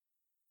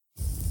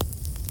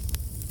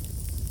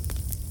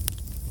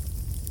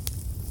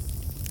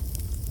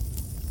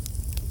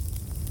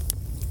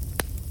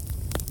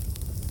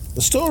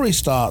The story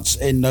starts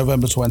in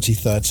November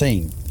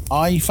 2013.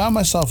 I found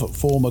myself at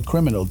former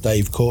criminal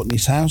Dave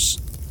Courtney's house.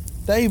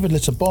 Dave had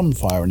lit a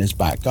bonfire in his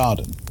back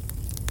garden.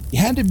 He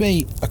handed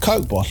me a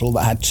Coke bottle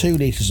that had 2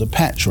 litres of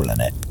petrol in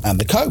it, and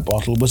the Coke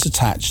bottle was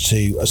attached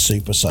to a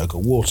Super Soaker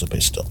water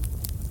pistol.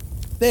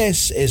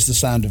 This is the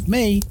sound of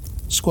me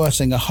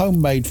squirting a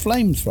homemade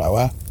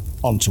flamethrower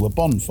onto a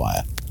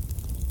bonfire.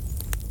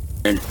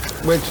 And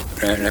pull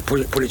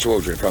it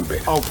towards you the front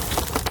bit.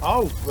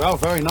 Oh, well,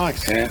 very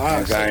nice. Yeah,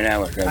 okay,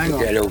 now it's going to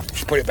get a little.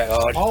 Just put it back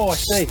hard. Oh, I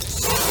see.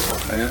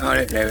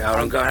 Hold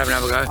on, go and have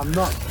another go. I'm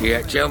not.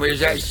 Yeah, tell me,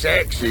 is that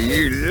sexy?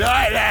 You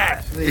like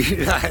that?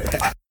 You like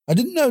that? I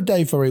didn't know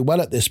Dave very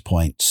well at this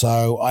point,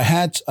 so I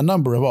had a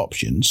number of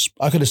options.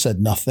 I could have said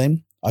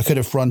nothing. I could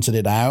have fronted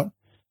it out.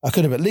 I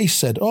could have at least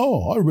said,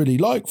 I really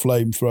like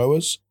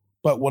flamethrowers.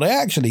 But what I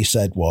actually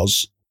said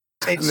was...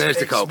 There's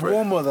the culprit.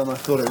 It's warmer than I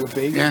thought it would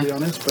be, to be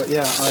honest. But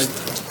yeah,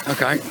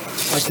 Okay.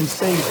 I can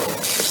see.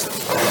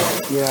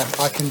 Yeah,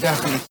 I can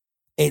definitely.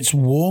 It's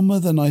warmer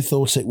than I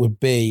thought it would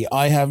be.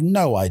 I have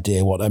no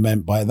idea what I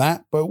meant by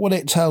that, but what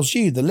it tells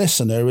you, the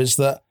listener, is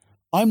that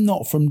I'm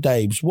not from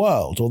Dave's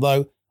world,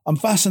 although I'm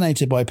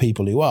fascinated by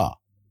people who are.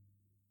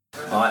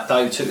 Right,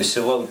 Dave took us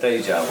to World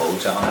DJ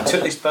Awards, and I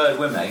took this bird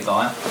with me,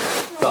 right?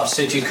 But I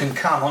said you can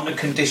come on the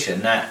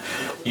condition that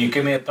you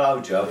give me a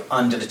blowjob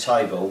under the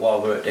table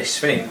while we're at this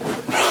thing.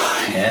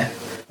 Yeah.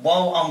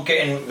 While I'm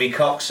getting me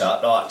cocks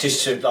up, like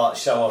just to like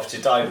show off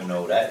to Dave and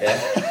all that, yeah.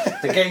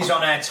 The geese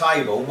on our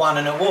table won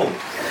an award.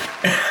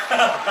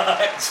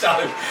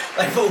 So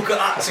they've all got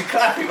up to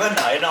clapping, weren't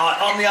they? And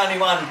I'm the only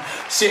one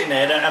sitting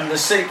there, and the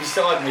seat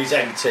beside me is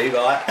empty,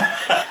 right?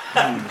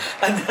 And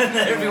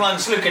then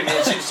everyone's looking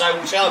at me, so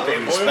we'll show a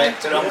bit of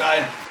respect, and I'm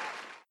going.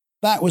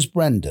 That was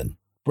Brendan.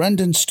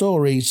 Brendan's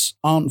stories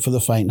aren't for the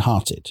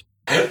faint-hearted.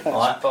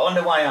 Right, but on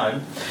the way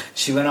home,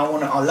 she went,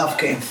 I love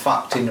getting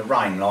fucked in the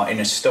rain, like in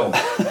a storm.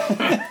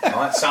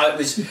 Right, so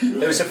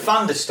there was a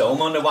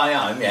thunderstorm on the way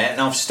home, yeah, and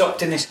I've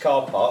stopped in this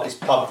car park, this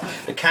pub,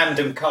 the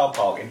Camden car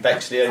park in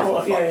Bexley,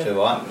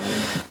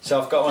 right?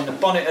 So I've got on the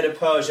bonnet of the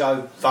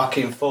Peugeot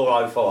fucking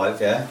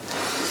 405, yeah.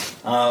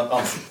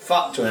 I've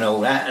fucked her and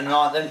all that, and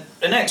like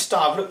the next day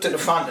I've looked at the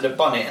front of the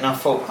bonnet and I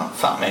thought,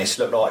 fuck me, it's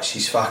looked like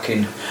she's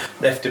fucking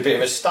left a bit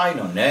of a stain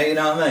on there, you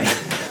know what I mean?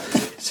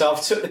 So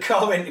I've took the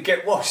car in to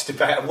get washed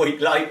about a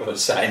week later or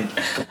something,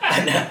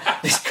 and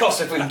this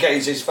Kosovan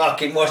geezer's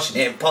fucking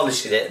washing it and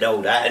polishing it and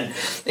all that, and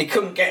he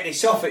couldn't get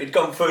this off, it had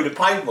gone through the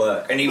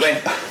paintwork, and he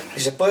went,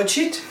 is it bird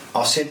shit?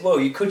 I said, well,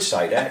 you could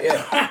say that,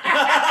 yeah.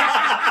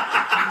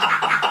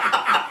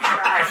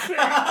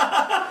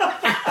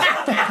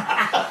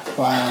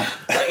 Wow.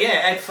 But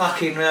yeah, it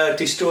fucking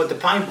destroyed the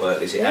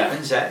paintwork as it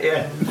happens, that,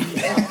 yeah.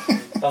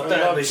 I don't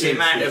know if it's the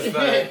amount of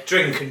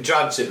drink and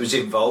drugs that was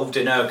involved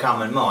in her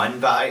come and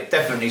mine, but it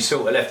definitely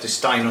sort of left a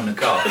stain on the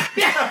car.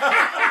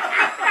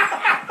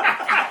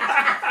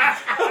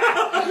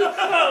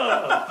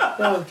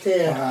 Oh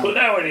dear. Wow. Put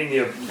that one in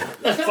your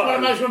That's not one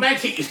of the most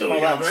romantic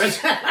stories ever, is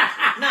it?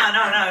 No,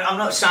 I'm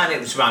not saying it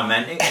was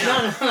romantic.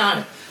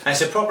 No.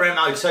 It's a proper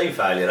MOT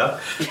failure, though.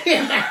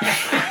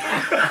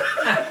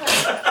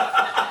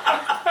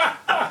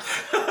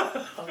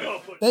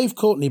 Dave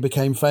Courtney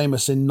became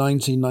famous in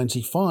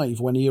 1995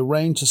 when he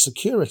arranged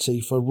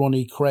security for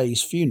Ronnie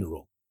Cray's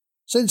funeral.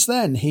 Since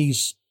then,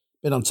 he's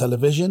been on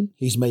television,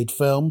 he's made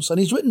films, and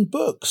he's written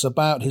books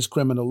about his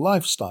criminal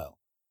lifestyle.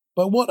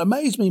 But what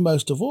amazed me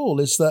most of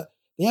all is that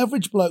the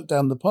average bloke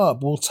down the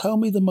pub will tell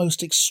me the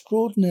most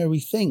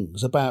extraordinary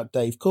things about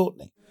Dave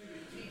Courtney.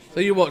 So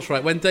you watch,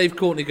 right, when Dave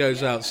Courtney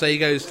goes out, say he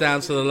goes down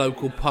to the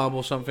local pub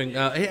or something, he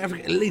have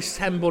at least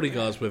 10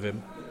 bodyguards with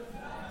him.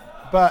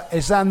 But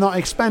is that not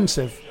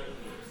expensive?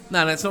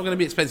 No, it's not going to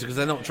be expensive because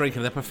they're not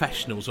drinking. They're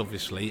professionals,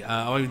 obviously.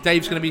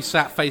 Dave's going to be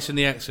sat facing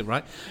the exit,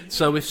 right?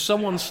 So if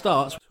someone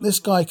starts...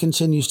 This guy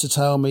continues to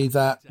tell me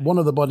that one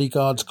of the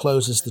bodyguards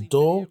closes the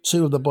door,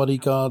 2 of the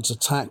bodyguards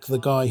attack the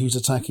guy who's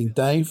attacking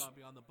Dave,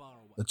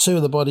 the 2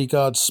 of the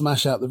bodyguards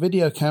smash out the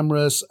video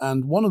cameras,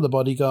 and one of the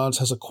bodyguards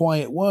has a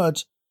quiet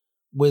word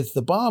with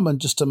the barman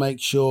just to make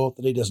sure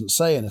that he doesn't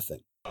say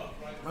anything.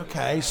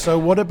 Okay, so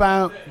what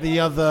about the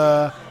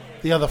other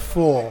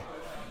 4?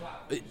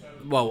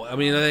 Well, I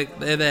mean,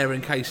 they're there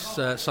in case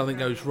something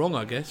goes wrong,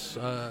 I guess.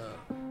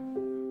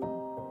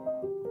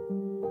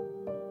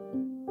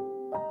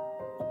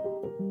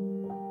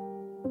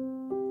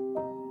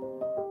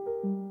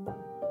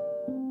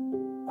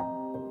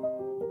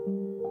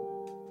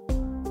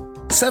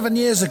 Seven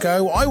years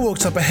ago, I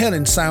walked up a hill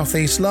in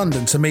southeast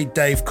London to meet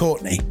Dave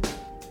Courtney.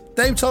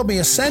 Dave told me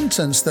a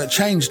sentence that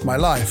changed my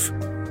life.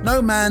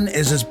 No man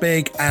is as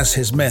big as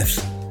his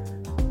myth.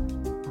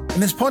 In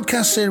this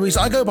podcast series,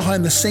 I go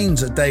behind the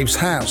scenes at Dave's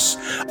house.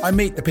 I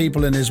meet the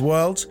people in his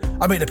world,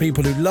 I meet the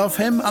people who love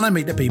him, and I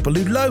meet the people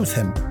who loathe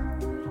him.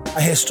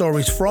 I hear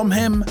stories from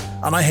him,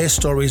 and I hear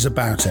stories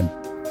about him.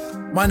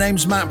 My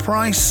name's Matt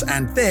Price,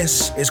 and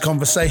this is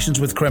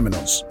Conversations with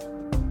Criminals.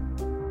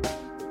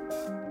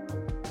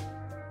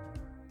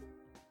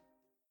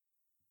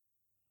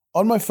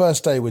 On my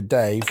first day with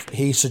Dave,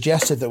 he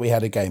suggested that we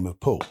had a game of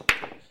pool.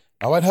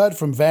 Now, I'd heard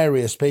from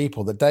various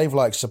people that Dave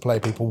likes to play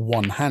people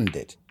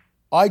one-handed.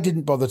 I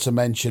didn't bother to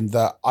mention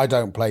that I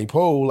don't play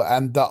pool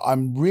and that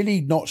I'm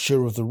really not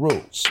sure of the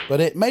rules,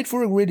 but it made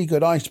for a really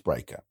good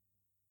icebreaker.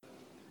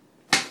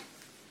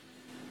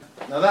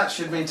 Now that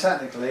should mean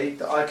technically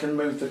that I can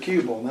move the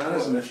cue ball now,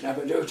 doesn't it? No,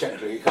 but no,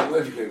 technically, you can't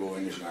move your people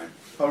in this game.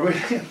 Oh,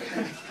 really?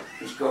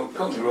 It's got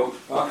the rules,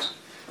 Fox.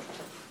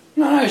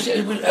 No, it's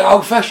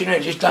old fashioned,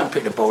 isn't it? Just don't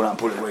pick the ball up and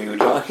put it where you would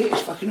like it.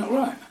 It's fucking not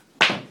right.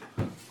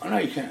 I know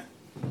you can.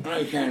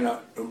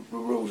 Like, the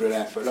rules are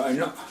that, but like,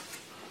 not.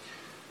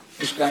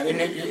 This game,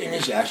 in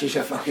this house, it's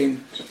a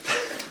fucking.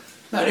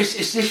 No,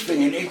 it's this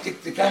thing,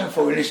 the game of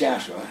pool in this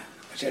house, right?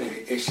 I tell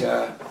you, it's.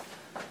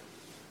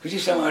 Because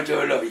it's something I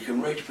do a lot, you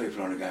can read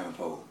people on a game of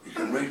pool. You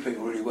can read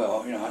people really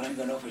well. You know, I don't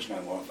go to the office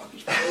no more. I fucking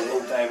spend all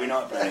day, every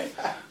night playing it.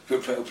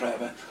 Good people play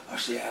it. I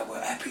see how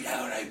we're happy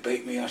how they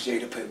beat me. I see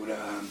the people that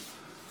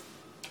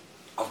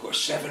I've got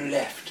 7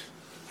 left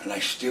and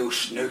they still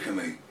snooker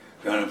me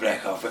behind the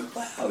black. I think,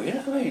 wow, you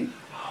know what I mean?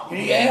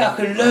 Yeah, I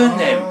can learn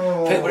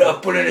them. People that are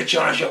pulling the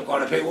china shop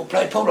kind of people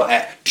play pool like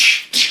that.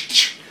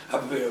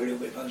 Have a little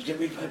bit of did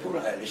we play pool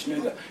like that? The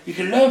snooker. You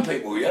can learn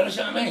people, you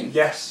understand what I mean?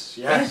 Yes.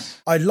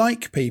 I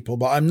like people,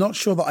 but I'm not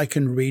sure that I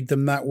can read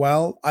them that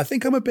well. I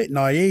think I'm a bit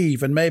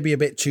naive and maybe a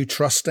bit too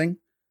trusting.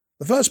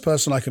 The first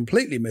person I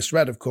completely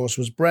misread, of course,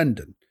 was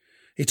Brendan.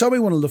 He told me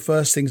one of the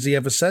first things he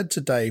ever said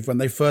to Dave when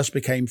they first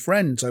became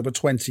friends over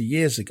 20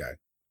 years ago.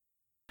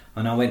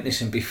 And I went,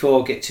 listen,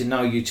 before I get to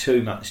know you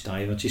too much,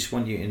 Dave, I just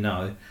want you to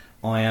know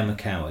I am a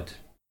coward.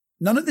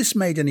 None of this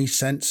made any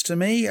sense to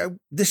me.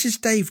 This is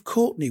Dave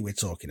Courtney we're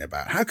talking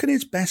about. How can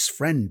his best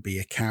friend be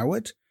a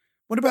coward?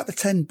 What about the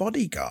 10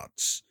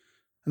 bodyguards?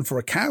 And for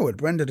a coward,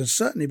 Brendan has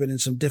certainly been in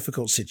some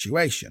difficult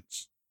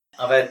situations.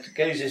 I've had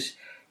geezers,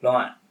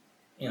 like,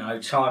 you know,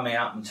 tie me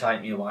up and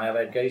take me away. I've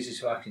had geezers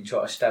who fucking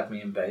try to stab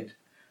me in bed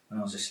when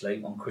I was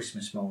asleep on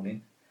Christmas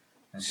morning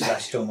and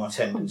slashed all my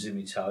tendons in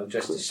my toe,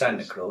 dressed as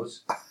Santa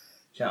Claus. Do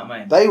you know what I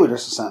mean? They were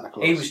dressed as Santa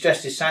Claus. He was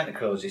dressed as Santa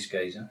Claus, this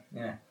geezer,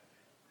 yeah.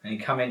 And he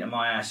come into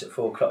my house at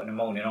 4 o'clock in the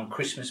morning on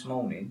Christmas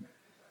morning,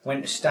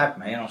 went to stab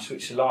me, and I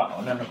switched the light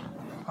on, and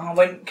I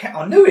went,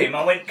 I knew him,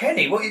 I went,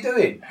 Kenny, what are you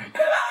doing?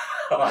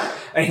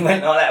 And he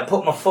went like that, I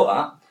put my foot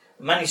up,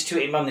 managed to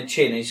hit him on the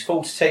chin, and his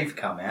false teeth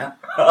come out,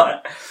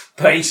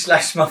 but he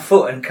slashed my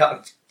foot and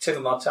cut 2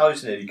 of my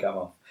toes nearly come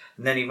off,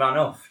 and then he ran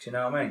off, do you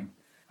know what I mean?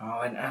 And I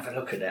went, have a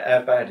look at that,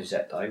 how bad is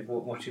that, Dave?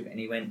 What do you mean? And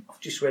he went, I've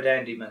just read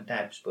Andy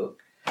McNabb's book,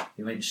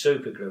 he went,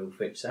 super glue will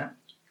fix that.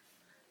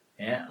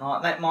 Yeah,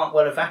 like that might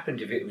well have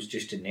happened if it was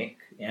just a nick,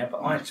 yeah,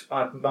 but my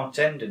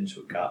tendons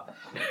were cut.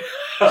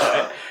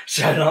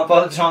 So like,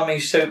 by the time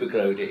he super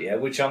glued it, yeah,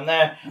 which I'm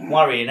now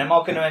worrying, am I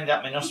going to end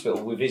up in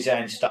hospital with his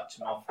hand stuck to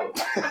my foot,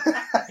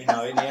 you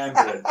know, in the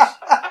ambulance?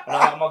 And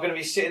am I going to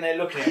be sitting there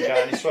looking at him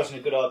going, this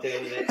wasn't a good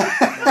idea, was it?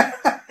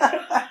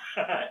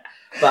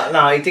 But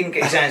no, he didn't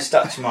get his hand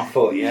stuck to my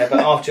foot, yeah, but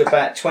after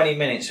about 20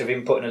 minutes of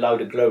him putting a load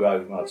of glue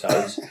over my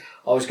toes,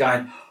 I was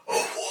going,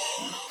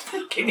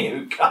 fucking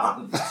you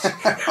can't.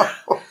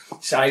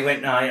 So he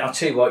went, no, I'll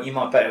tell you what, you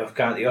might better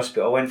go to the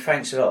hospital. I went,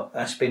 thanks a lot,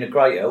 that's been a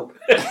great help.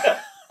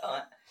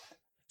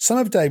 Some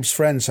of Dave's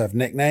friends have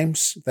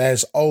nicknames.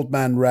 There's Old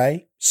Man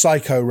Ray,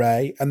 Psycho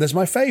Ray, and there's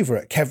my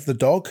favourite, Kev the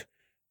dog,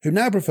 who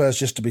now prefers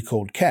just to be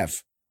called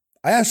Kev.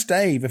 I asked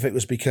Dave if it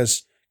was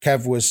because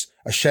Kev was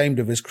ashamed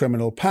of his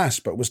criminal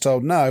past, but was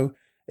told no,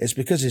 it's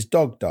because his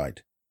dog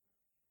died.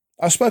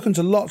 I've spoken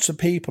to lots of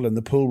people in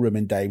the pool room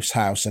in Dave's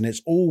house, and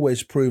it's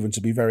always proven to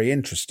be very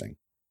interesting.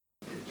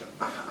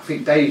 I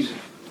think Dave's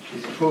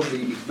is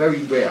probably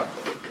very rare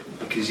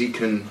because he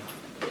can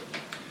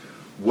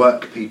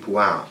work people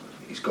out.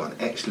 He's got an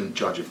excellent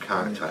judge of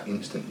character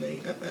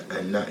instantly,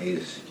 and that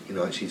is, you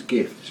know, it's his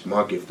gift. It's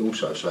my gift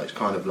also. So it's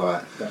kind of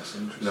like,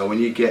 you know, when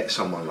you get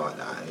someone like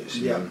that, it's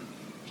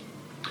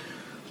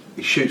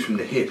he shoots from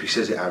the hip. He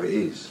says it how it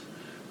is.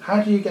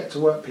 How do you get to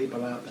work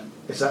people out then?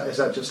 Is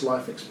that just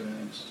life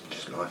experience?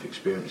 Just life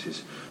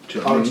experiences.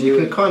 I mean, you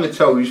can kind of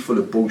tell who's full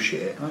of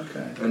bullshit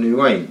and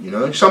who ain't. You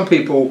know, some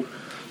people,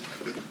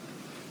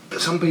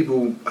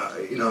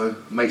 you know,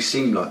 may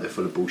seem like they're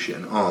full of bullshit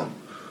and aren't,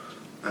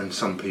 and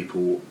some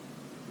people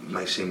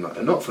may seem like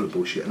they're not full of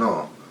bullshit and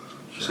are.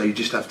 Sure. So you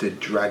just have to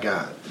drag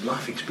out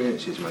life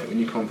experiences, mate. When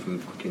you come from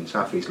fucking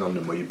South East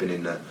London, where you've been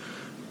in the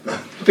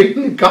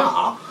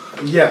gutter,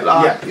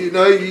 you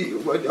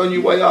know, on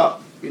your way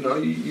up, you know,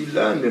 you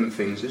learn them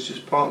things. It's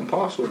just part and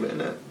parcel of it,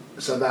 isn't it?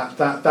 So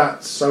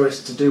that so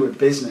it's to do with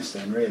business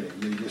then, really.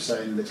 You're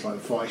saying it's like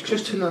vital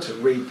just to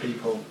read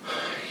people.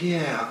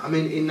 Yeah, I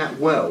mean, in that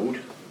world,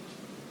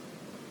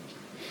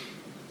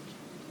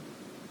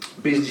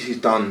 business is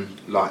done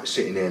like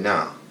sitting here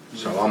now.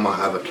 So I might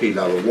have a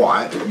kilo of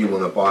white that you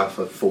want to buy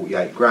for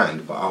 48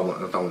 grand, but I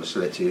don't want to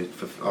sell it to you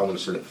I want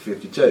to sell it for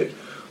 52.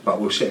 But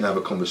we'll sit and have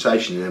a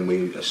conversation, and then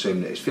we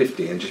assume that it's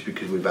 50. And just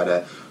because we've had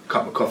a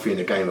cup of coffee and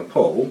a game of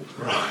pool,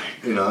 right?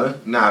 You know,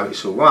 now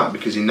it's all right,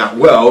 because in that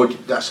world,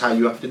 that's how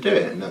you have to do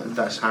it, and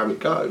that's how it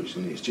goes.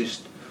 And it's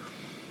just,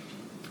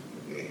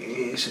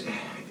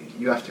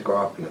 you have to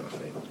grow up in it.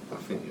 I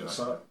think. You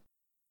know.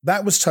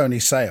 That was Tony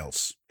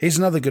Sales. He's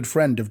another good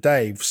friend of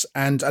Dave's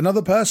and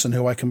another person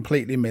who I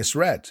completely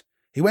misread.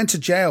 He went to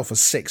jail for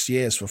 6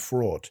 years for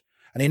fraud,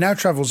 and he now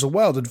travels the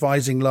world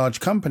advising large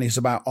companies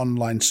about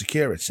online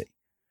security.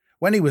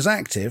 When he was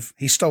active,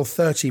 he stole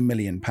 £30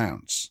 million.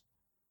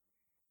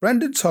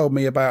 Brendan told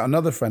me about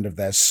another friend of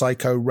theirs,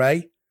 Psycho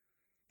Ray.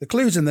 The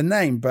clue's in the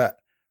name, but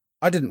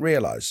I didn't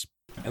realise.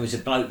 There was a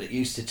bloke that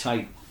used to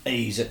take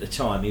E's at the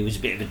time. He was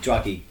a bit of a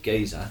druggy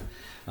geezer,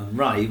 and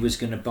Ray was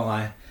going to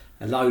buy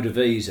a load of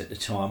E's at the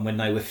time when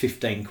they were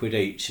 15 quid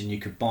each, and you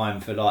could buy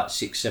them for like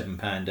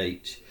 £6-7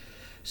 each.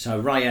 So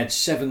Ray had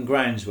 7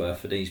 grand's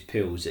worth of these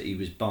pills that he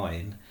was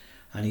buying,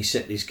 and he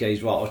said to this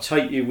geezer, right, I'll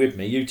take you with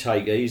me, you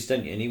take these,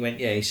 don't you? And he went,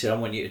 yeah. He said, I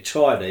want you to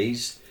try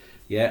these,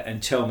 yeah,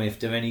 and tell me if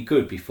they're any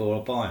good before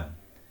I buy them.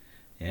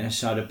 Yeah,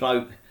 so the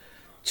bloke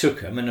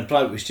took them, and the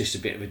bloke was just a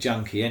bit of a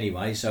junkie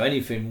anyway, so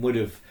anything would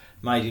have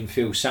made him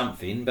feel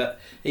something, but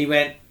he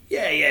went,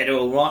 yeah, they're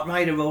all right,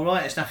 mate, they're all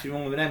right, there's nothing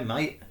wrong with them,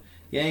 mate.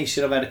 Yeah, he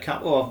said, I've had a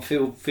couple, I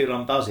feel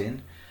I'm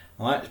buzzing.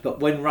 Right, but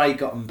when Ray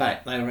got them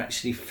back, they were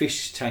actually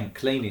fish tank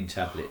cleaning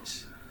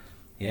tablets.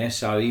 Yeah,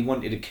 so he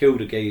wanted to kill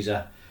the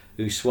geezer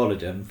who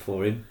swallowed them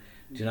for him.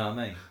 Do you know what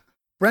I mean?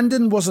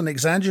 Brendan wasn't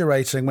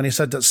exaggerating when he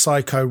said that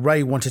Psycho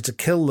Ray wanted to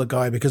kill the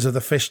guy because of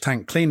the fish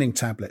tank cleaning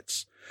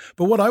tablets.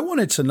 But what I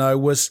wanted to know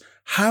was,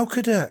 how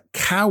could a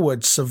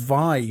coward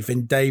survive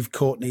in Dave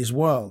Courtney's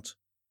world?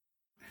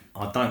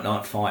 I don't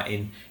like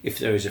fighting. If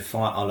there is a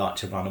fight, I like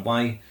to run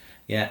away.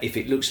 Yeah, if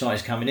it looks like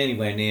it's coming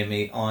anywhere near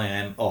me, I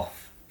am off.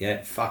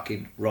 Yeah,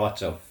 fucking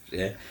right off.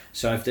 Yeah.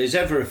 So if there's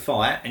ever a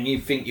fight and you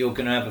think you're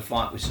going to have a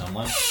fight with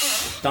someone,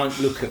 don't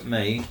look at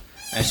me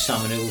as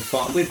someone who will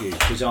fight with you,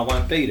 because I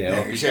won't be there.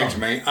 Yeah, he said to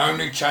me,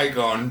 only take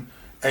on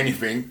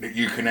anything that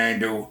you can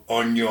handle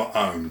on your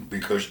own,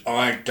 because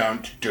I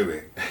don't do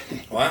it.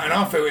 Right? And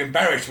I feel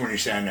embarrassed when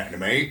he's saying that to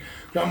me.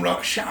 So I'm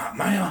like, shut up,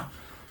 mate.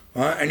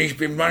 Right? And he's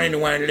been running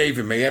away and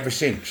leaving me ever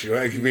since.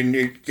 Right? He's been,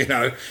 you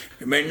know,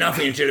 it meant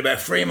nothing until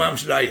about 3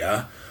 months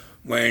later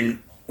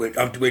when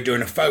we're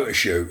doing a photo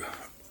shoot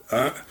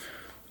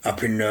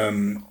up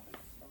in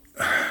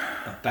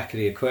back of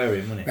the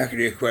aquarium, wasn't it? Back of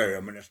the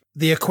aquarium.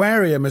 The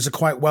Aquarium is a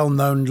quite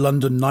well-known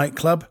London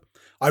nightclub.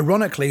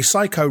 Ironically,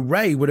 Psycho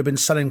Ray would have been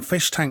selling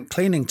fish tank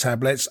cleaning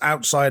tablets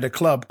outside a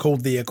club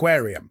called the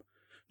Aquarium.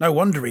 No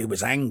wonder he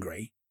was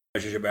angry.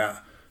 There's about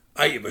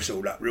 8 of us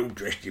all up, real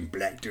dressed in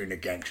black, doing the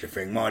gangster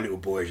thing. My little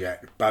boy's out,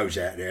 Bo's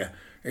out there.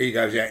 He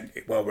goes out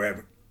while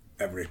we're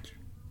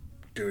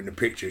doing the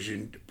pictures,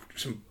 and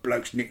some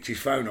blokes nicked his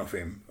phone off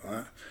him.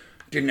 Right?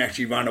 Didn't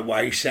actually run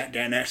away, he sat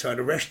down outside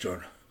the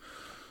restaurant.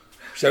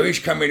 So he's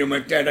come in and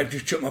went, Dad, I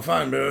just took my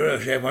phone. So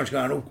everyone's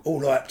going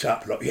all hyped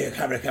up, like, yeah,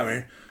 coming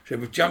in. So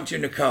we jumped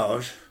in the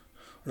cars,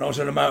 and I was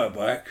on a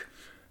motorbike,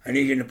 and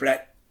he's in a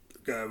black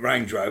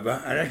Range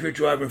Rover, and as we're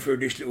driving through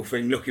this little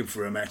thing looking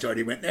for him outside,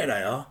 he went, there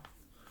they are.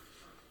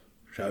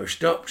 So I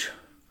stopped,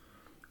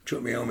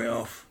 took my helmet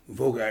off,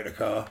 we've all got out of the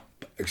car,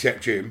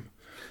 except him.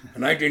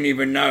 And they didn't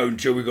even know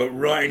until we got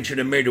right into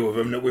the middle of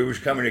them that we was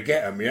coming to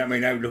get them. You know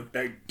what I mean?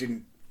 They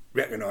didn't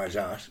recognise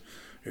us.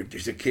 It was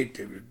just a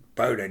kid,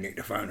 Bo, they nicked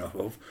the phone off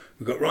of.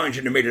 We got right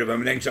into the middle of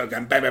them and then started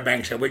going bang, bang,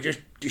 bang. So we're just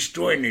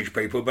destroying these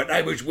people. But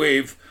they was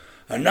with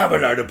another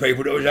load of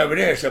people that was over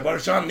there. So by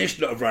the time this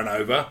lot have run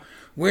over,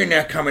 we're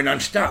now coming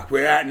unstuck.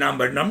 We're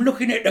outnumbered. And I'm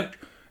looking at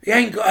he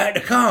ain't got out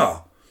of the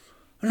car.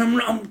 And I'm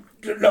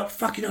like,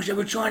 fucking hell, so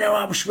we're trying out,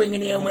 I was swinging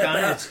the helmet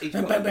about,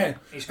 and bang, bang.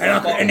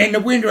 And then the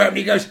window opened,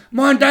 he goes,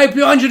 mind Dave,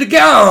 behind you to go.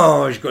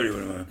 Oh, he's got it.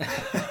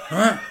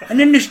 Right? And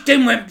then this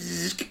thing went,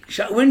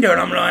 shut the window, and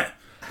I'm like,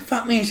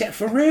 fuck me, is that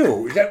for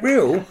real? Is that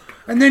real?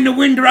 And then the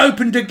window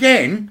opened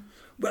again,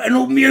 and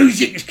all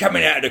music is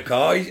coming out of the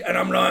car, and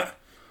I'm like...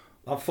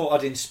 I thought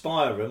I'd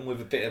inspire them with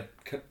a bit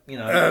of, you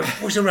know...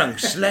 what's the run?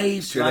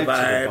 Slave to the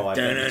vibe.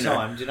 At the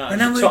time, do you know?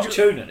 It was a top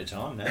tune at the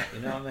time, that,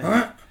 you know what I mean?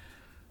 Right?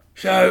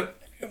 So...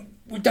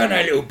 we've done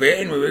a little bit,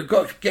 and we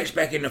gets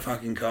back in the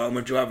fucking car, and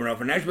we're driving off,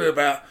 and as we're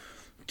about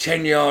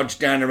 10 yards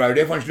down the road,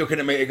 everyone's looking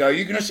at me to go,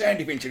 you going to say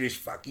anything to this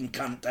fucking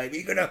cunt, Dave?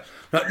 You going to,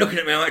 like, looking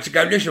at me, I had to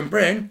go, listen,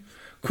 Bren,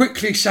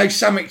 quickly say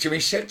something to me,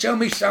 tell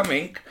me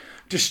something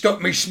to stop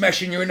me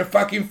smashing you in the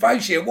fucking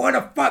face here. Why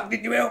the fuck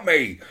didn't you help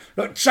me?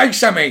 Like, say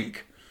something.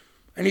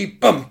 And he,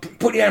 put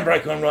the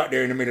handbrake on right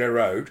there in the middle of the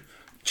road,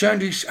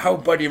 turned his whole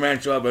body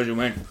around to others and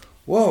went,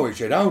 whoa, he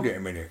said, hold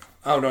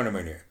on a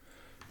minute.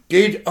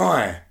 Did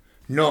I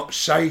not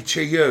say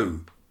to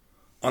you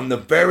on the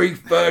very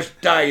first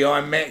day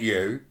I met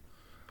you,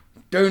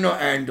 do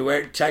not handle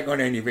it, take on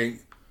anything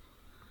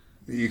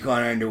that you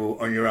can't handle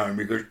on your own,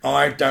 because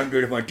I don't do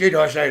it. Did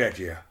I say that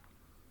to you?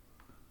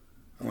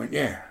 I went,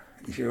 yeah.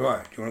 He said,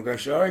 right, do you want to go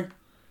sorry?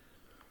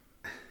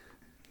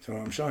 So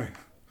I'm sorry.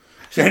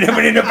 So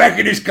everyone in the back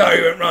of this car,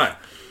 he went, right.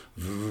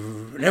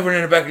 And everyone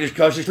in the back of this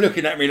car is just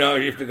looking at me now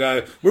as if to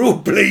go, we're all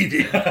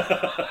bleeding.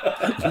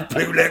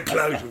 People, their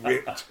clothes were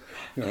ripped.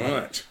 All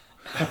right.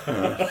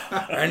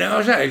 And that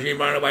was that. He's been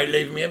running away,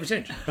 leaving me ever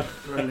since.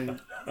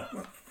 Brilliant.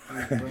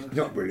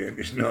 Not brilliant,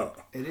 it's not.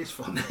 It is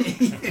funny.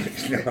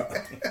 It's not.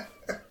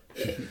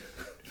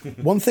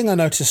 One thing I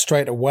noticed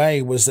straight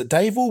away was that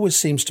Dave always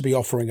seems to be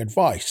offering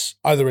advice,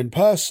 either in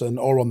person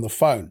or on the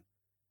phone.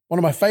 One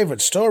of my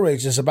favourite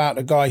stories is about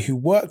a guy who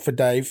worked for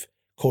Dave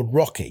called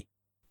Rocky.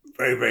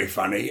 Very, very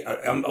funny.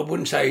 I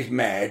wouldn't say he's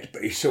mad,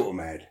 but he's sort of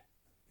mad.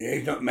 Yeah,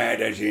 he's not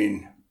mad as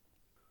in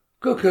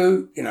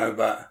cuckoo,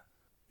 but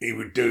he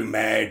would do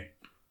mad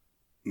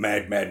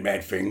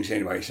things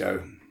anyway.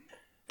 So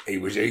he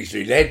was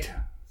easily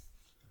led,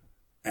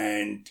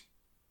 and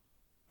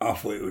I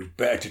thought it was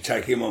better to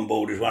take him on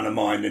board as one of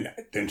mine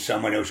than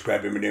someone else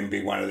grab him and then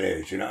be one of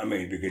theirs, you know what I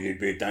mean? Because he'd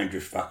be a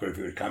dangerous fucker if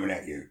he was coming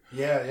at you.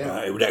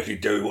 Yeah. He would actually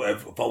do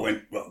whatever. If I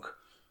went, look,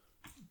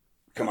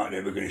 come out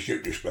there, we're going to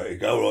shoot this bloke.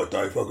 He'd go, all right,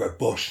 Dave. I'll go,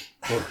 boss,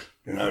 like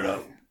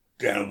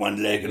down on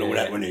one leg and all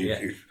that when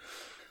he...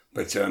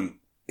 But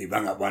he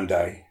rang up one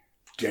day,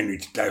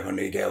 generally, Dave, I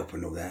need help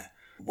and all that.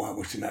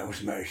 What's the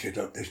matter? He said,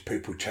 look, there's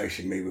people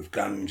chasing me with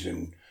guns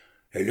and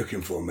they're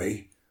looking for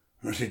me.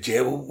 And I said, yeah,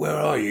 well, where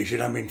are you? He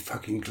said, I'm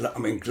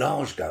in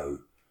Glasgow.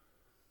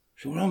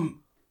 So, well,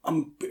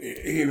 I'm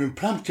here in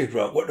Plumstead,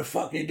 right? What the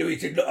fuck can you do? He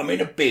said, look, I'm in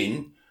a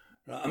bin.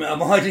 Right? I'm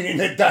hiding in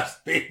a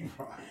dustbin.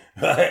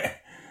 Right?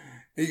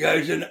 He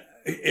goes, and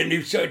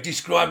he started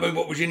describing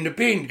what was in the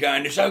bin,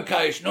 going, it's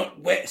okay, it's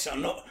not wet, so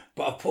I'm not,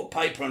 but I put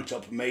paper on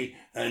top of me,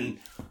 and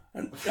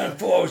I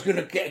thought I was going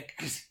to get,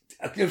 cause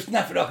there was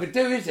nothing I could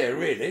do, is there,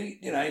 really,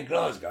 in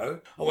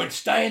Glasgow. I went,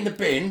 stay in the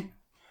bin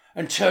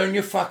and turn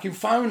your fucking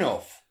phone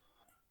off.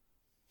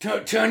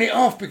 Turn it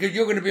off, because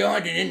you're going to be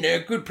hiding in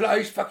there, good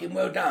place, fucking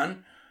well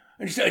done.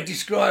 And he started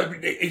describing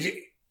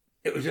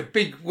it was a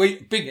big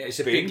it's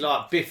a bin. big,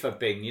 like, biffer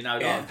bin,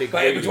 like a big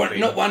but it was bin.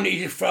 Not one that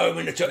you just throw them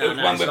in the top, it was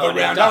one with like a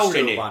round hole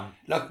in it. one.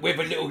 Like with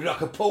a little,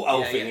 like a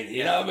porthole thing in it,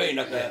 you know what I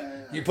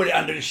mean? You put it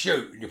under the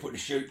chute, and you put the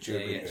chute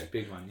tube in there. It's a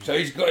big one. Yeah. So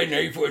he's got in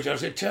there, I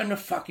said, turn the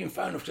fucking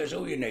phone off, that's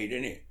all you need,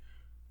 isn't it?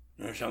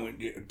 And someone,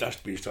 the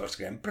dustbin starts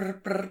going,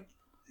 brr, brr,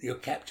 you're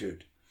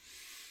captured.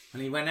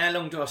 And he went, how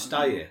long do I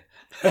stay here?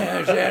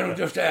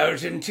 Just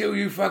hours until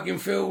you fucking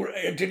feel,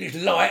 until it's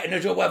light and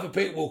there's all other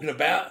people walking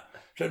about.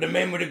 So the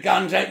men with the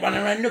guns ain't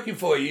running around looking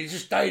for you. You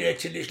just stay there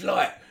till it's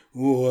light.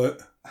 All right.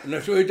 And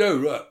that's what you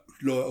do, right?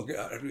 It's light, I'll get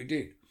out. That's what he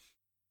did.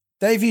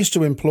 Dave used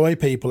to employ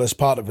people as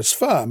part of his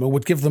firm and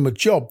would give them a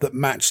job that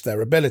matched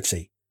their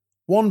ability.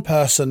 One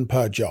person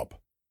per job.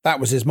 That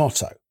was his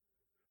motto.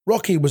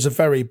 Rocky was a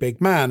very big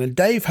man and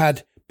Dave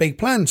had big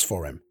plans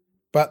for him,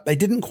 but they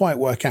didn't quite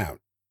work out.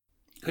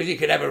 Because he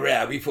could have a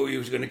row before he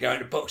was going to go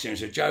into boxing.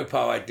 So Joe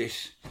Poe had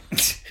this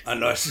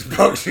unlicensed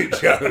boxing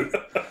show.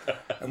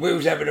 And we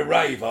was having a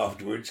rave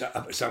afterwards up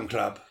at some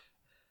club.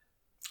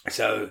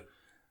 So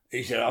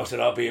he said, I said,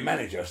 I'll be your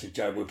manager. I said,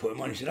 Joe, we'll put him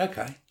on. He said,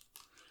 okay.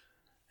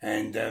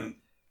 And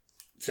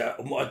so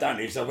what I'd done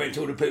is I went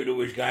to all the people that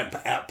we was going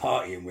out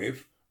partying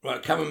with.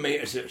 Right, come and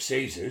meet us at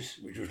Caesars,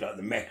 which was like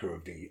the mecca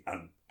of the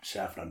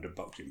South London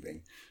boxing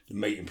thing. The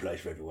meeting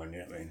place for everyone, you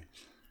know what I mean?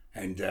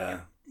 And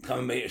come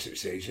and meet us at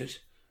Caesars.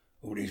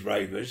 All these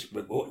ravers,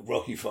 with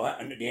Rocky fight,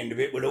 and at the end of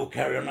it, we'll all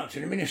carry on up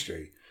to the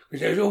ministry. Because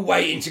they was all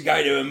waiting to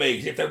go to me,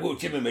 because if they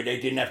walked in with me, they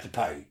didn't have to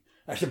pay.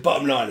 That's the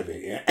bottom line of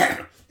it,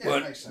 yeah?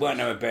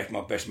 weren't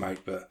my best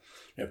mates, but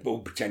they're all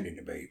pretending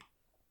to be.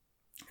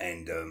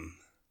 And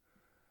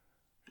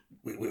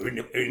we were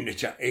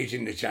he's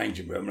in the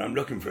changing room, and I'm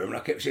looking for him, and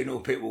I kept seeing all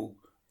people,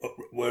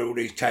 where all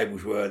these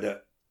tables were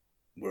that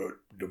were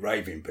the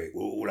raving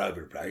people, all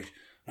over the place.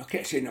 And I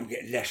kept seeing them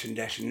getting less and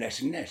less and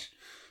less and less.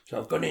 So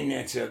I've gone in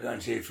there to go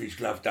and see if he's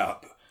gloved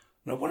up.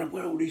 And I wonder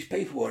where all these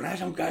people are. And as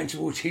I'm going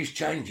towards his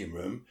changing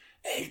room,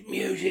 there's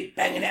music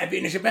banging out of it.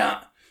 And it's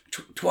about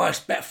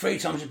about 3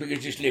 times as big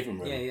as this living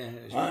room. Yeah.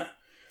 Right?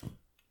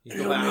 He's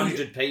got about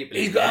 100 people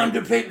He's got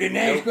 100 people in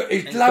there.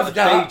 He's gloved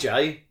up.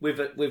 DJ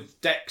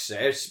with decks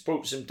there.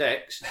 Brought some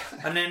decks.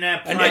 And then they're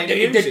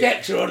playing the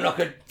decks are on like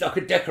a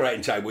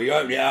decorating table. You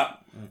open it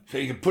up, so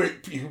you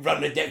can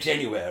run the decks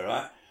anywhere,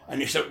 right?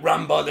 And it's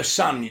run by the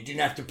sun. You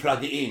didn't have to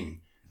plug it in.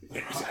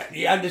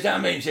 You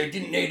understand what I mean? So he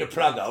didn't need a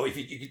plug hole if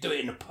you could do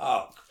it in the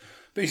park.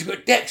 But he's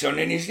got decks on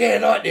and he's there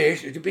like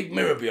this. There's a big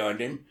mirror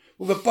behind him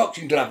with a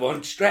boxing glove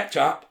on, strapped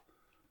up,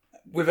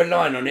 with a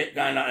line on it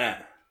going like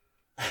that.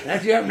 And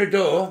as he opened the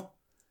door,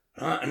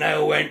 right, and they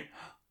all went,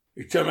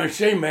 he turned around and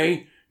seen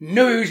me,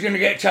 knew he was going to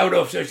get told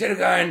off. So instead of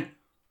going,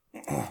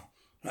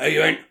 he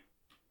went,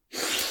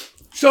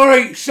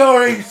 sorry.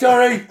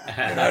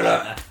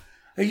 Like,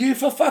 are you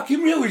for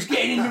fucking real? He's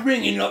getting in the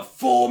ring in like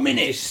 4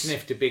 minutes. Just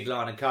sniffed a big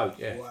line of coke,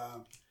 yeah.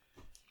 Wow.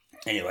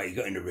 Anyway, he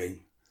got in the ring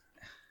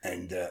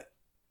and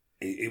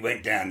he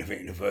went down, I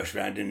think, in the first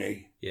round, didn't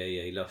he? Yeah,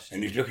 he lost.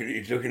 And he's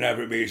looking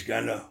over at me, he's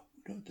going,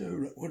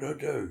 what do I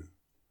do?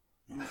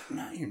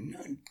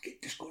 Name,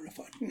 get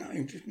disqualified,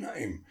 just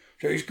name.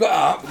 So he's got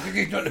up, because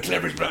he's not the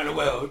cleverest bloke in the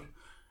world.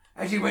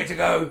 As he went to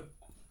go,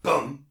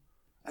 boom,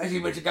 as he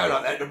went to go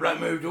like that, the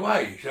bloke moved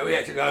away. So he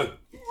had to go,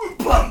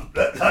 boom,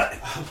 like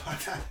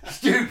that.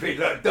 Stupid,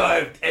 like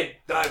dive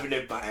with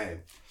their butt hand.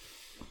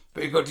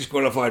 But he got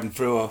disqualified and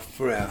threw out.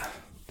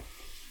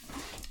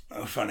 That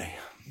was funny.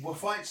 Were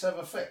fights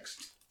ever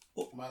fixed?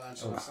 Am I allowed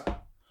to say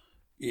that?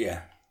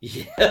 Yeah.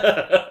 Yeah.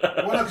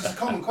 Well, no, 'cause it's a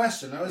common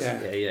question, though,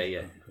 isn't it?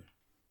 Yeah.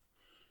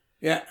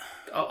 Yeah.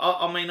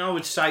 I mean, I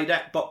would say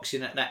that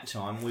boxing at that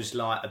time was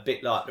like a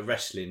bit like the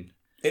wrestling.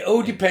 It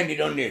all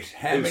depended on this: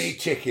 how Who's- many who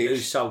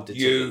tickets sold the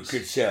you tickets.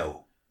 could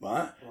sell,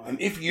 right? And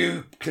if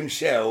you can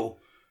sell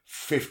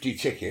 50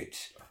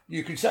 tickets,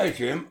 you can say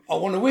to him, "I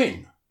want to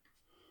win.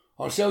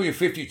 I'll sell you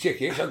 50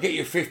 tickets. I'll get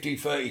you 50,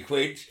 30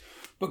 quid,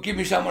 but give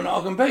me someone that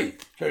I can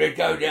beat." So they'd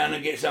go down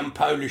and get some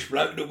Polish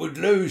bloke that would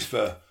lose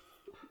for,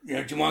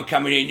 do you mind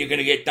coming in? You're going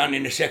to get done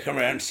in the second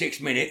round, 6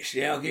 minutes.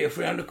 Yeah, I'll give you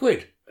 300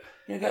 quid.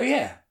 You go,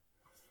 yeah.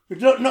 But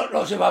not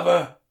lots of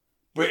other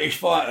British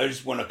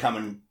fighters want to come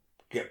and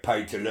get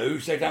paid to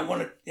lose. They don't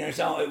want to,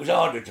 so it was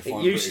harder to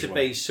find. It used British to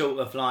ones. be sort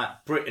of like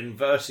Britain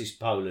versus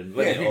Poland, Yeah,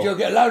 wasn't because it? you'll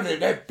get a load of it.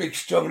 They're big,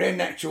 strong. Their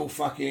natural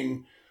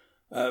fucking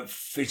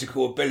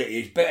physical ability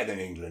is better than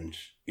England's.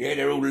 Yeah,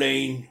 they're all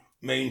lean,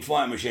 mean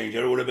fighting machines.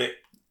 They're all a bit,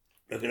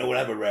 they can all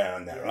have a row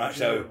and that, right?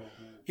 So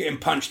getting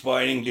punched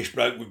by an English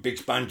bloke with big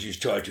sponges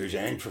tied to his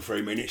hand for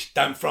 3 minutes,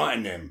 don't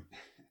frighten them.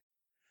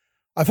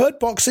 I've heard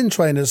boxing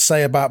trainers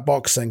say about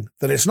boxing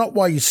that it's not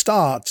why you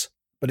start,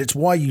 but it's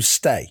why you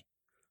stay.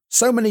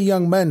 So many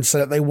young men say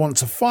that they want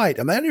to fight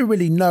and they only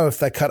really know if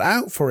they're cut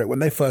out for it when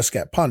they first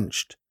get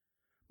punched.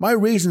 My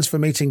reasons for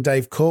meeting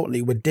Dave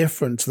Courtney were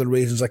different to the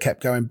reasons I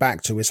kept going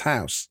back to his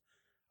house.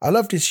 I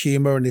loved his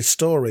humour and his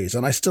stories,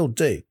 and I still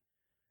do.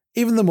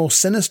 Even the more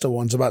sinister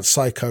ones about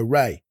Psycho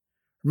Ray.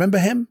 Remember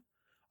him?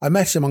 I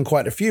met him on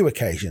quite a few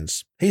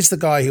occasions. He's the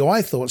guy who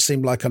I thought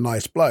seemed like a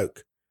nice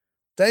bloke.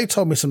 Dave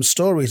told me some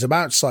stories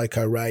about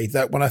Psycho Ray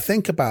that, when I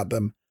think about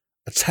them,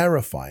 are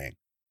terrifying.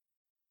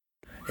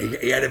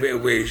 He had a bit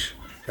of whiz,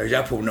 so he's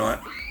up all night,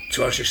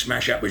 tries to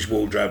smash up his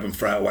wardrobe and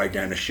throw it away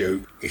down the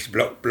chute. He's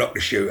blocked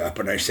the chute up,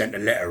 and they sent a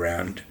letter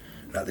round,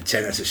 like the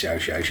Tenants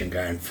Association,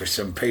 going, for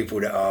some people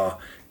that are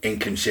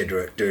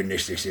inconsiderate, doing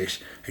this,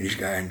 and he's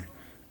going,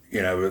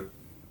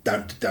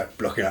 don't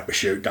blocking up the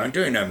chute, don't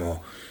do it no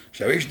more.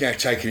 So he's now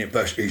taking it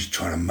personally. He's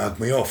trying to mug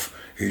me off.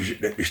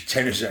 This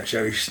Tenants,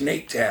 so he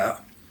sneaked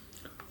out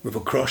with a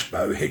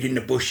crossbow, hid in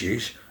the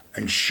bushes,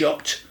 and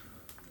shot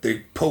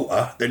the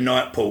porter, the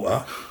night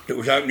porter, that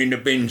was opening the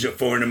bins at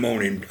 4 a.m,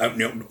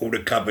 opening up all the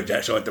cupboards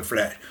outside the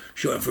flat,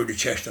 shot him through the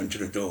chest onto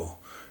the door.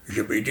 He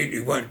said, but he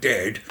weren't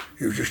dead,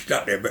 he was just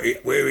stuck there. But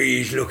where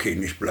he is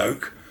looking, this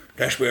bloke,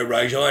 that's where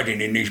Ray's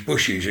hiding, in these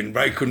bushes, and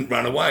Ray couldn't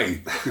run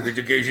away because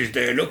the geezer's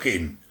there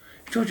looking.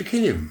 He tried to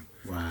kill him.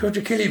 Wow. Tried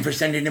to kill him for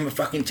sending him a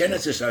fucking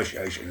Tenants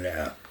Association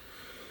letter.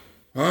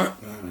 Right?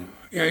 Wow.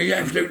 He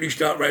absolutely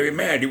started raving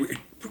mad.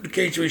 Put the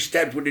geezer, he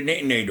stabbed with a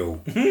knitting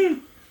needle.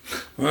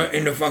 Right,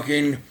 in the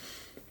fucking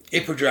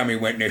hippodrome he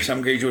went there.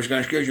 Some geezer was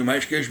going,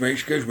 excuse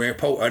me, a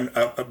porter,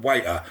 a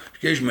waiter,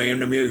 excuse me,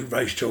 and the music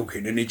Ray's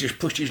talking, and he just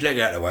pushed his leg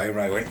out of the way, and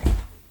Ray went,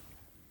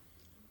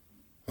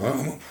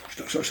 oh,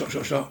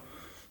 stop.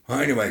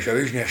 Right, anyway, so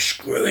he's now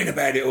screwing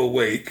about it all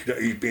week,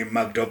 that he's being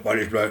mugged off by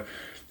this bloke.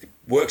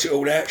 Works it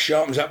all out,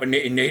 sharpens up a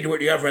knitting needle.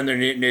 At the other end of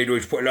the knitting needle,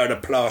 he's put a load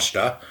of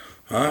plaster,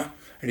 right?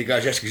 And he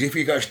goes, that's because if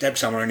you go stab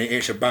someone and it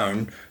hits a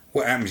bone,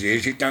 what happens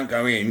is, it don't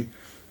go in,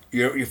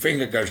 your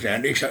finger goes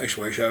down this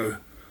way, so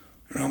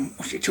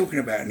what's he talking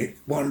about? And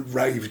one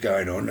rave's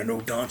going on and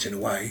all dancing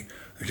away.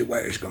 As the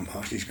waiter's gone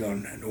past, he's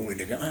gone, and all in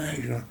there going,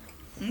 he's gone,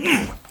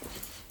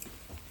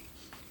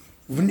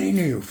 with a knee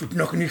needle for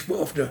knocking his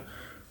foot off the,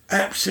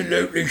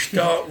 absolutely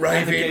start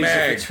raving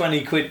mad. For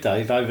 20 quid,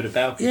 Dave, over the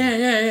balcony.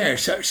 Yeah.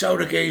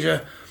 Sold a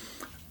geezer,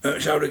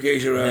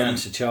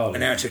 Announcer Charlie.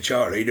 Announcer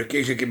Charlie. The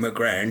geezer give him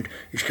 $1,000.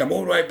 He's come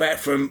all the way back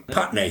from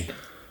Putney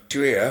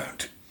to here,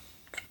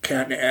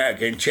 counting it out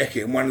again,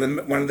 checking. One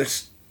of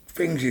the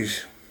things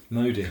is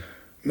Moody,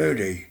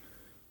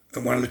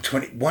 and one of the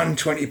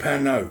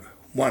 £20 note.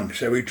 One.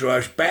 So he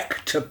drives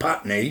back to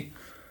Putney,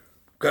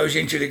 goes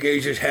into the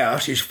geezer's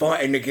house. He's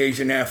fighting the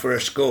geezer now for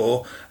a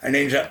score, and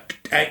ends up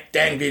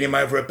dangling him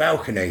over a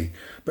balcony.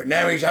 But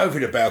now he's over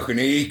the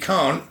balcony. He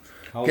can't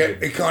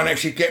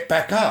actually get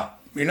back up.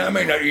 You know what I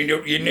mean? Like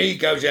your knee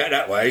goes out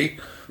that way.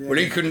 Yeah. Well,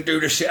 he couldn't do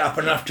the sit-up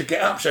enough to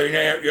get up, so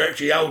now you're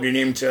actually holding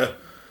him to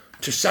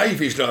save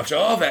his life.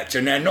 So I've had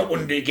to now, not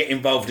wanting to get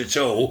involved at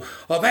all,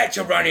 I've had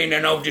to run in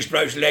and hold this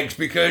bloke's legs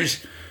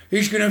because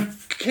he's going to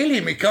kill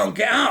him. He can't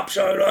get up.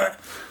 So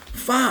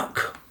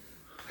fuck.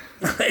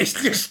 He's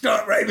just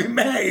start raving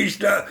mad. He's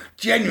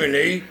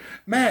genuinely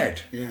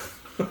mad. Yeah.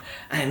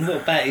 And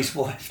what about his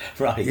wife?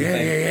 Right.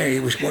 Yeah. He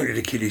was wanting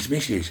to kill his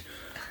missus.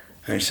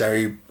 And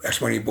so that's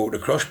when he bought the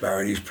crossbow,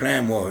 and his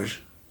plan was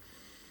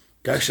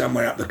go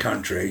somewhere up the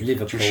country,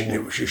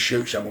 Liverpool. just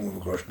shoot someone with a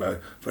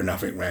crossbow for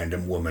nothing,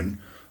 random woman,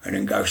 and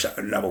then go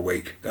another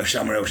week, go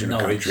somewhere else in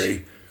Norwich.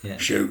 The country,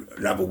 shoot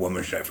another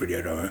woman straight through the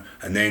other,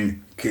 and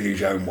then kill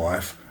his own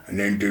wife, and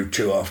then do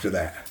 2 after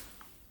that.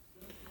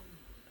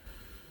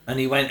 And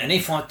he went, and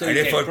if I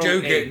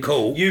do get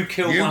caught, you've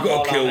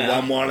got to kill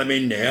one while I'm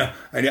in there,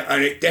 and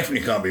it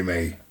definitely can't be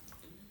me.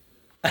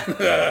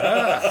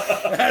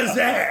 How's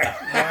that?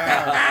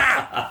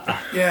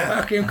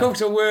 Yeah. Fucking, of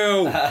course I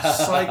will.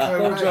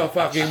 Psycho Of course I Ray.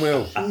 fucking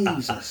will.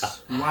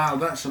 Jesus. Wow,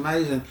 that's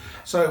amazing.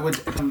 So it would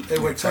Funny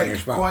as take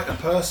fuck. quite a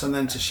person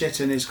then to shit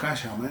in his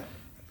crash helmet.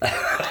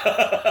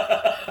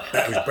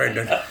 That was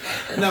Brendan.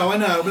 No, I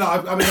know.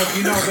 But I mean,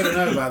 you know, I better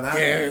know about that.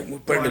 Yeah, well,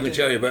 Brendan can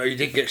tell you, but he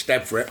did get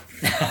stabbed for it.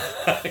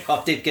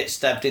 I did get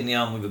stabbed in the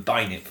arm with a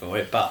bayonet for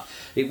it, but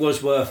it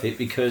was worth it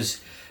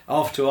because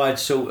after I'd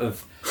sort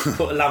of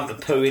put a lump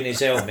of poo in his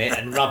helmet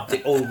and rubbed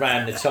it all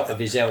round the top of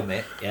his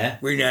helmet, yeah.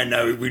 We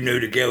knew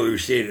the girl who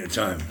was seeing at the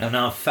time. And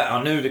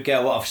I knew the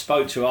girl. I've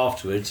spoke to her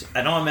afterwards,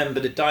 and I remember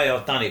the day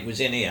I'd done it was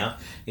in here.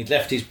 He'd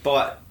left his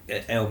bike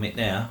helmet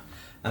now,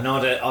 and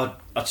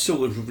I'd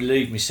sort of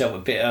relieved myself a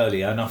bit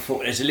earlier, and I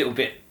thought there's a little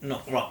bit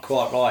not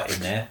quite right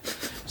in there,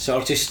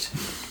 so I just,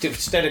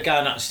 instead of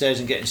going upstairs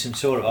and getting some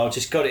toilet, I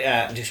just got it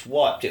out and just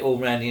wiped it all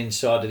round the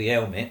inside of the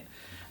helmet,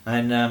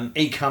 and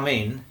he come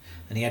in.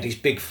 And he had his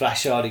big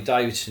flash Harley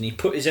Davidson. He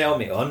put his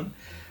helmet on,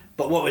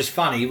 but what was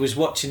funny, he was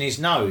watching his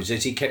nose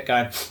as he kept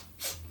going,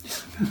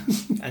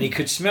 and he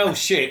could smell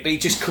shit, but he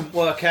just couldn't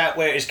work out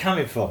where it was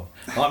coming from.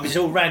 Like, it was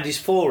all round his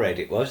forehead,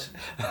 it was.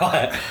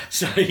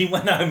 So he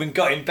went home and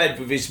got in bed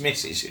with his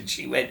missus, and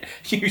she went,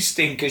 "You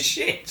stink of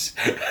shit."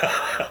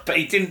 But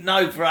he didn't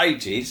know for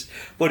ages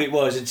what it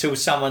was until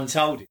someone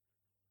told him.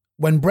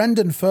 When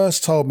Brendan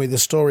first told me the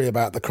story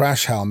about the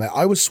crash helmet,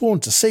 I was sworn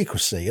to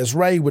secrecy, as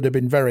Ray would have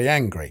been very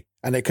angry,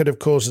 and it could have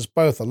caused us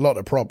both a lot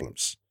of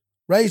problems.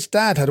 Ray's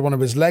dad had one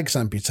of his legs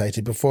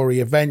amputated before he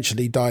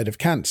eventually died of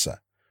cancer.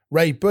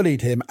 Ray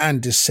bullied him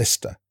and his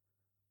sister.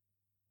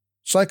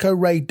 Psycho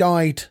Ray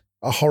died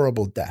a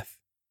horrible death.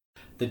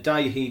 The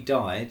day he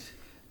died,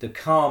 the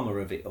karma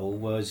of it all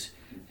was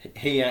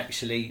he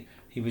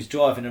was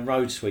driving a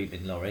road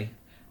sweeping lorry,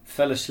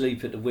 fell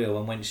asleep at the wheel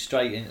and went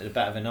straight into the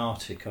back of an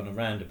Arctic on a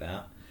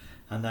roundabout,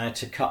 and they had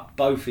to cut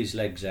both his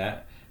legs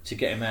out to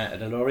get him out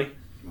of the lorry.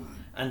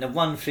 And the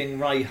one thing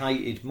Ray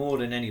hated more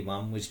than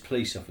anyone was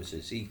police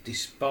officers. He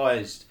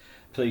despised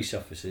police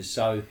officers,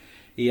 so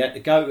he had to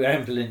go to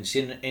ambulance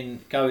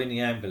go in the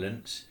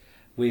ambulance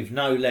with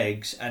no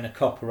legs and a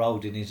copper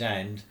holding his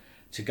hand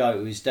to go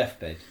to his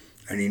deathbed.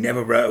 And he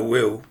never wrote a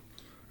will,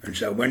 and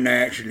so when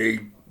they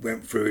actually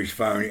went through his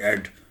phone, it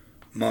had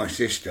my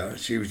sister.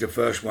 She was the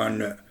first one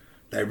that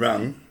they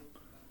rung.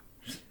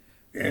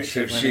 Yeah,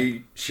 so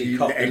she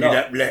ended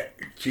up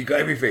she got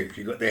everything.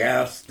 She got the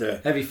house,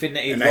 everything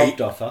that he'd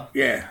robbed off her.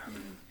 Yeah.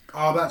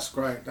 Oh, that's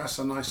great. That's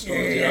a nice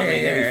story. Yeah,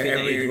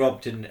 everything that he'd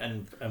robbed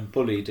and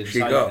bullied and she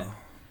taken. got.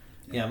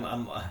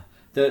 Yeah,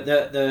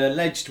 the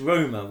alleged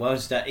rumour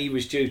was that he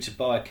was due to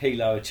buy a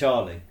kilo of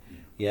Charlie.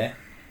 Yeah,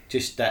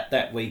 just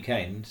that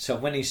weekend. So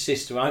when his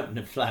sister opened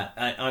the flat,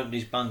 opened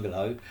his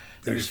bungalow,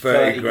 there was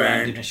 30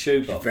 grand in a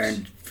shoebox.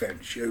 She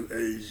found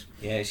shooters.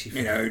 Yeah, she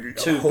you know,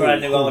 two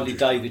brand new Harley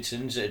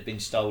Davidsons that had been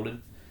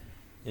stolen.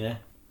 Yeah,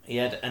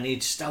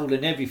 he'd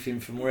stolen everything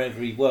from wherever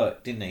he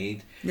worked, didn't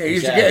he? He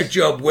used to get a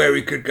job where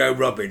he could go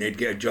robbing. He'd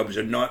get a job as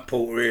a night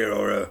porter here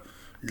or a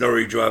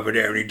lorry driver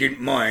there, and he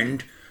didn't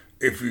mind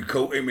if you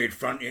caught him, he'd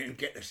front it and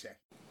get the sack.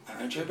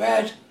 Ain't too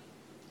bad.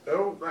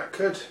 Oh, that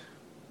could.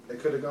 They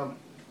could have gone.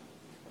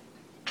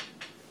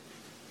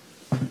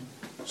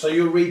 So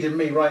you're reading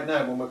me right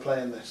now when we're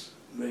playing this?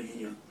 Reading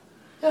you?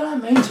 Yeah, I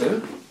mean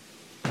to.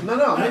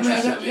 No, I'm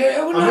interested.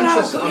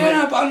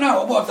 But I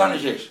know what I've done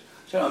is this.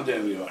 So what I'm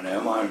doing with you right now,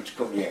 I'm on to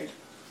cut your head.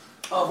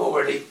 I've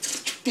already,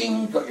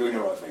 ding, got you in the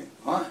right thing,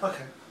 right?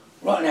 Okay.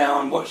 Right now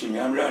I'm watching you,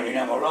 I'm learning,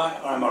 am I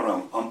right or am I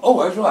wrong? I'm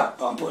always right,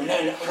 but I'm putting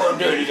that, what I'm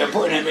doing is I'm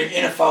putting them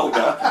in a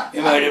folder,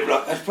 you made it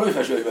like, that's proof,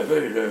 that's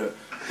proof.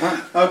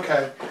 Huh?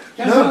 Okay.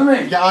 You know what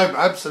I mean? Yeah, I'm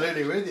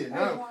absolutely with you,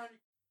 no.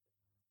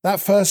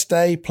 That first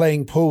day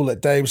playing pool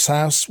at Dave's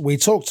house, we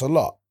talked a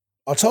lot.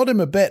 I told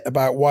him a bit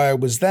about why I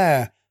was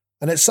there,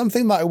 and it's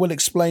something that I will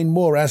explain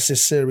more as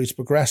this series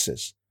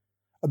progresses.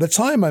 At the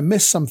time, I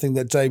missed something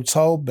that Dave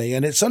told me,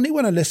 and it's only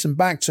when I listen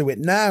back to it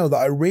now that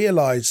I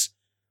realise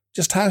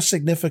just how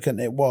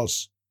significant it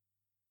was.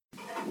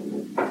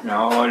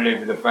 Now, I live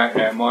with the fact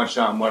that my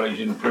son, while he's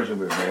in prison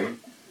with me,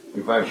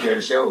 we both share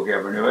a cell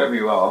together, and whoever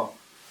you are,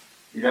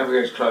 you never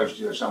get as close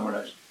to someone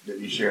that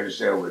you share a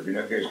cell with. You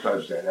never get as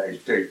close to that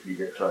is deep, you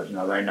get close.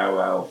 Now, they know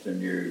how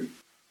often you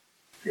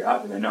get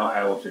up in the night,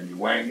 how often you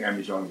wank, how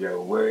many times you have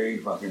a wee,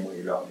 fucking what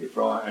you like when you're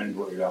frightened,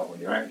 what you like when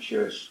you're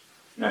anxious.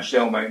 You know,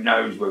 cellmate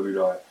knows whether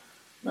you like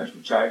mashed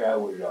potato,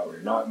 what you like with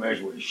your nightmares,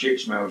 what your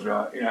shit smells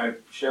like. You know,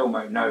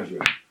 cellmate knows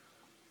you.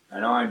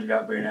 And I ended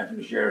up having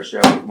to share a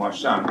cell with my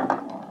son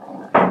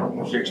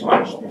 6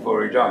 months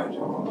before he died.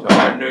 So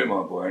I knew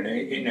my boy, and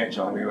in that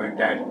time he went,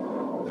 "Dad,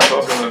 the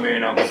problem with me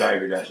and Uncle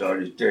David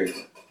outside is deep."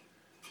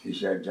 He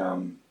said, I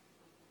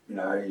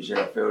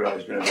feel like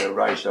it's going to be a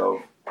race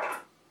of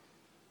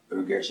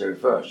who gets who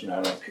first,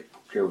 like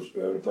kills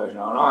the person.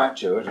 And I had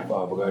to, as a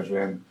father, go to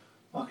him,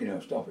 "Fucking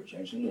hell, stop it,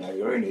 Jensen.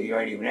 You're in here, you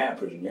ain't even out of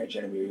prison yet,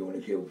 telling me who you want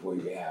to kill before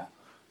you get out.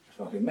 It's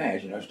fucking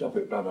mad, stop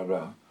it, blah, blah,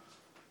 blah."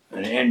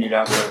 And it ended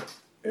up that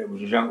it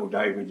was his Uncle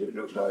David that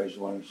looks like he's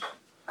the one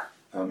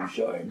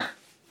shot him.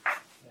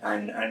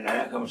 And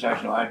that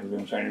conversation I had with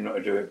him saying him not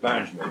to do it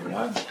burns me, you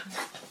know.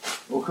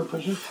 Walker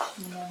prison?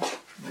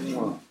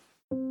 No.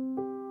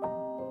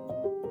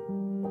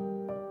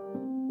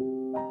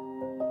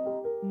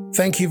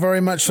 Thank you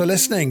very much for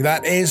listening.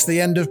 That is the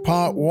end of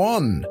part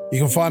 1. You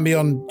can find me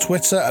on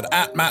Twitter at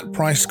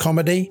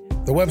 @MattPriceComedy.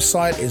 The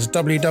website is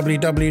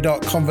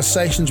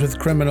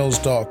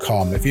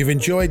www.conversationswithcriminals.com. If you've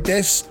enjoyed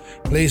this,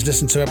 please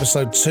listen to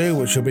episode 2,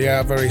 which will be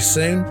out very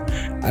soon.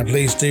 And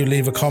please do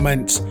leave a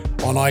comment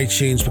on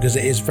iTunes because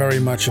it is very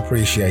much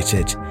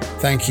appreciated.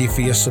 Thank you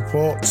for your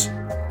support,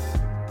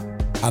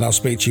 and I'll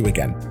speak to you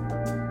again.